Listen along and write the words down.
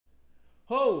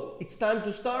Oh, it's time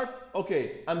to start?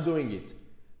 Okay, I'm doing it.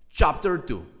 Chapter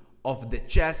 2 of the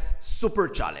Chess Super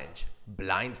Challenge,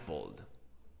 Blindfold.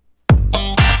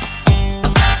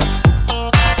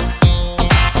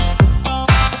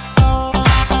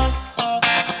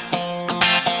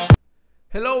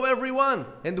 Hello everyone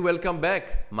and welcome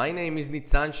back. My name is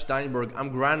Nitzan Steinberg,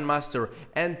 I'm Grandmaster,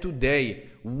 and today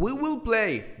we will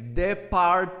play the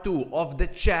part 2 of the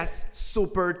Chess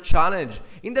Super Challenge.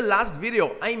 In the last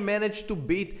video I managed to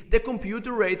beat the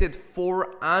computer rated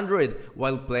 400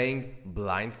 while playing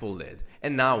blindfolded,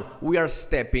 and now we are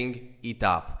stepping it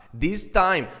up. This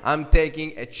time I'm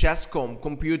taking a Chess.com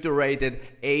computer rated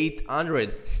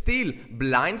 800, still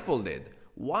blindfolded.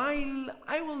 While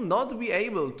I will not be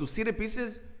able to see the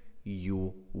pieces,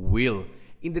 you will.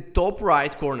 In the top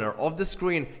right corner of the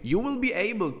screen, you will be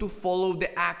able to follow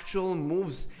the actual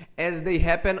moves as they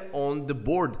happen on the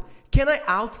board. Can I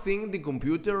outthink the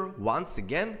computer once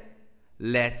again?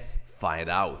 Let's find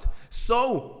out.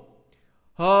 So,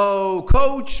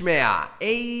 Coach Mea,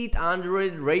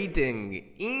 800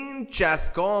 rating in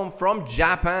Chess.com from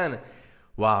Japan.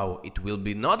 Wow, it will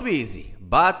not be easy,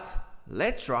 but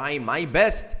let's try my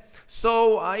best.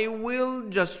 So I will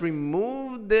just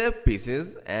remove the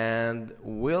pieces and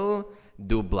will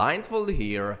do blindfold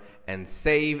here and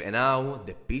save, and now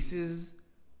the pieces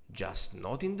just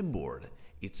not in the board,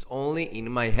 it's only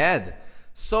in my head.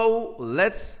 So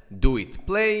let's do it.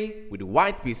 Play with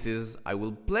white pieces. I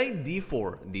will play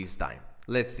d4 this time.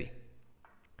 Let's see.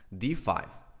 d5,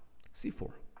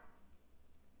 c4,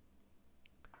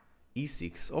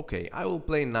 e6. Okay, I will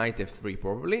play knight f3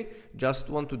 probably. Just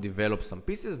want to develop some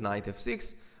pieces. Knight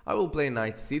f6. I will play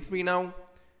knight c3 now.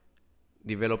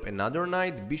 Develop another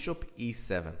knight. Bishop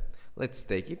e7. Let's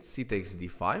take it. C takes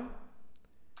d5.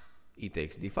 E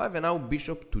takes d5. And now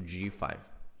bishop to g5.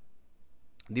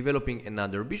 Developing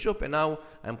another bishop. And now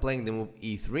I'm playing the move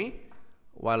e3.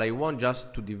 While I want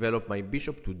just to develop my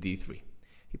bishop to d3.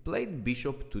 He played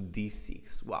bishop to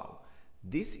d6. Wow.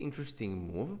 This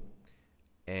interesting move.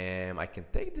 I can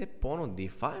take the pawn on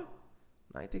d5.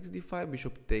 Knight takes d5,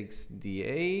 bishop takes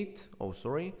d8. Oh,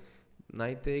 sorry.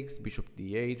 Knight takes, bishop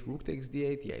d8, rook takes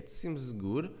d8. Yeah, it seems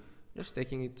good. Just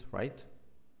taking it, right?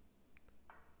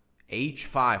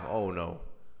 h5. Oh no.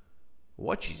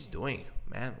 What she's doing,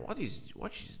 man? What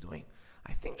she's doing?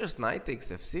 I think just knight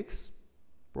takes f6.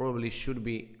 Probably should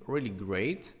be really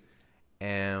great.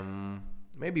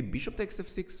 Maybe bishop takes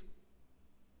f6.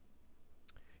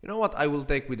 You know what? I will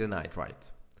take with the knight, right?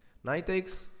 Knight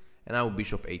takes, and now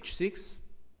bishop h6.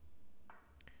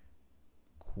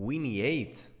 Queen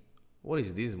e8. What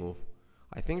is this move?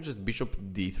 I think just bishop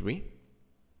d3.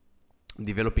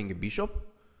 Developing a bishop.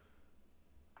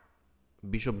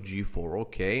 Bishop g4.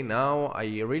 Okay, now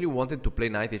I really wanted to play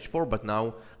knight h4, but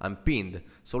now I'm pinned.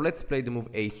 So let's play the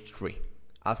move h3.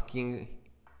 Asking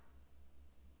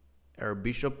her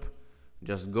bishop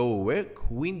just go away.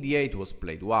 Queen d8 was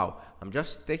played. Wow, I'm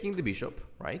just taking the bishop,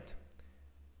 right?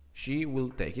 She will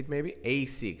take it maybe.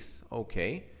 a6.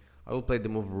 Okay, I will play the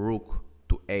move rook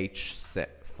to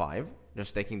h5,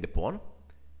 just taking the pawn.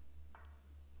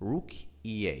 Rook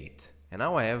e8. And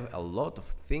now I have a lot of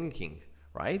thinking,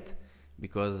 right?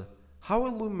 Because how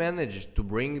will we manage to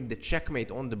bring the checkmate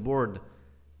on the board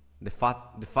the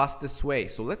fastest way?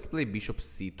 So let's play bishop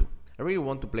c2. I really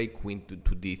want to play queen to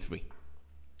d3.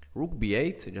 Rook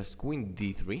b8, just queen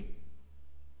d3.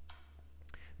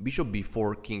 Bishop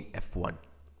b4, king f1.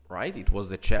 Right? It was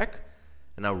the check.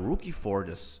 And now rook e4,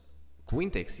 just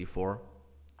queen takes c4.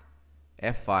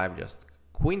 f5, just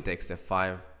queen takes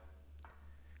f5.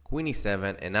 Queen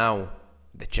e7, and now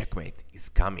the checkmate is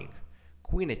coming.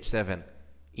 Queen h7.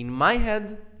 In my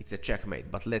head, it's a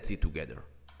checkmate, but let's see together.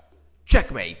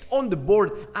 Checkmate! On the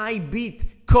board, I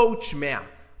beat Coach Mea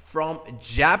from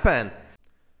Japan.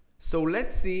 So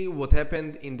let's see what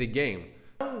happened in the game.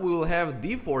 Now we will have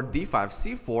d4, d5,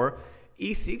 c4,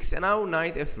 e6, and now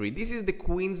knight f3. This is the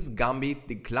queen's gambit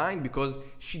declined because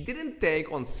she didn't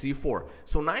take on c4.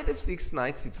 So knight f6,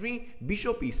 knight c3,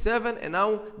 bishop e7, and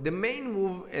now the main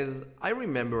move, as I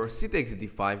remember, c takes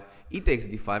d5, e takes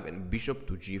d5, and bishop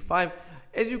to g5.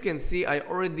 As you can see, I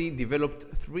already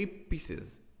developed 3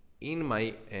 pieces in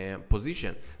my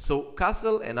position. So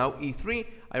castle and now e3.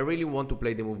 I really want to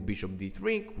play the move bishop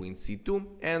d3, queen c2,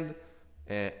 and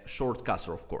short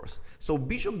castle, of course. So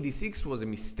bishop d6 was a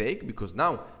mistake because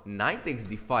now knight takes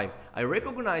d5. I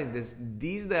recognize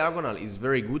this diagonal is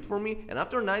very good for me, and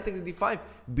after knight takes d5,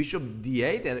 bishop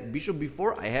d8 and bishop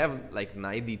b4, I have like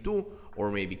knight d2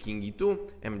 or maybe king e2.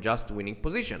 I'm just winning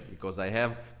position because I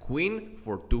have queen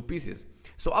for 2 pieces.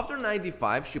 So after knight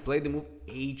d5, she played the move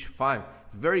h5.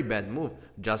 Very bad move.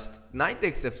 Just knight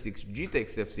takes f6, g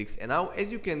takes f6, and now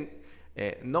as you can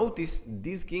notice,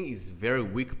 this king is very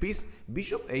weak piece.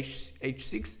 Bishop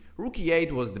h6, rook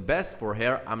e8 was the best for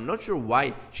her. I'm not sure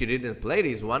why she didn't play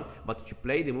this one, but she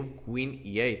played the move queen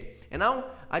e8. And now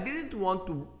I didn't want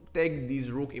to take this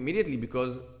rook immediately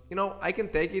because, you know, I can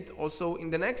take it also in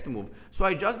the next move. So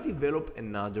I just develop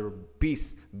another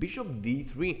piece, bishop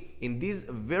d3, in this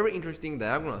very interesting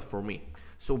diagonal for me.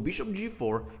 So bishop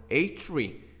g4,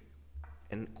 h3,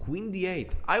 and queen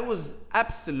d8. I was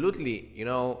absolutely, you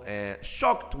know,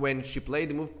 shocked when she played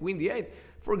the move queen d8.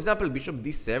 For example, bishop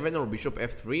d7 or bishop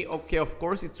f3. Okay, of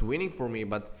course it's winning for me,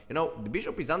 but, you know, the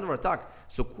bishop is under attack.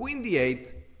 So queen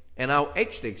d8, and now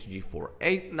h takes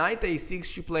g4. Knight a6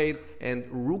 she played, and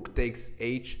rook takes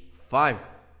h5.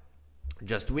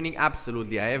 Just winning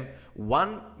absolutely. I have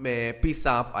one piece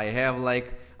up. I have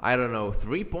like, I don't know,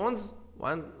 3 pawns.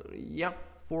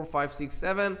 4, 5, 6,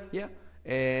 7.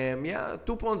 Yeah,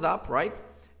 2 pawns up, right?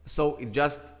 So it's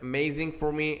just amazing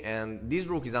for me, and this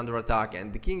rook is under attack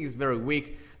and the king is very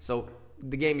weak, so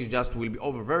the game is just will be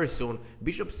over very soon.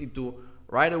 Bishop c2,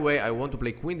 right away I want to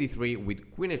play queen d3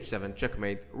 with queen h7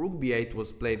 checkmate. Rook b8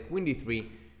 was played, queen d3,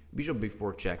 bishop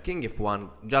b4 check, king f1,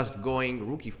 just going,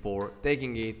 rook e4,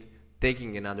 taking it,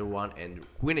 taking another one, and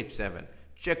queen h7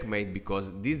 checkmate,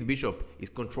 because this bishop is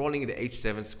controlling the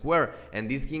h7 square and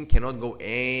this king cannot go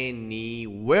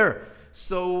anywhere.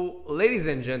 So ladies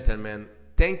and gentlemen,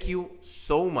 thank you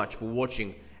so much for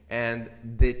watching, and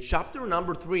the chapter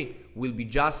number 3 will be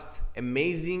just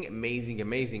amazing.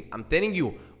 I'm telling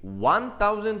you,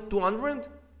 1200,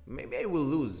 maybe I will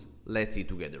lose. Let's see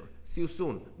together. See you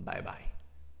soon. Bye bye.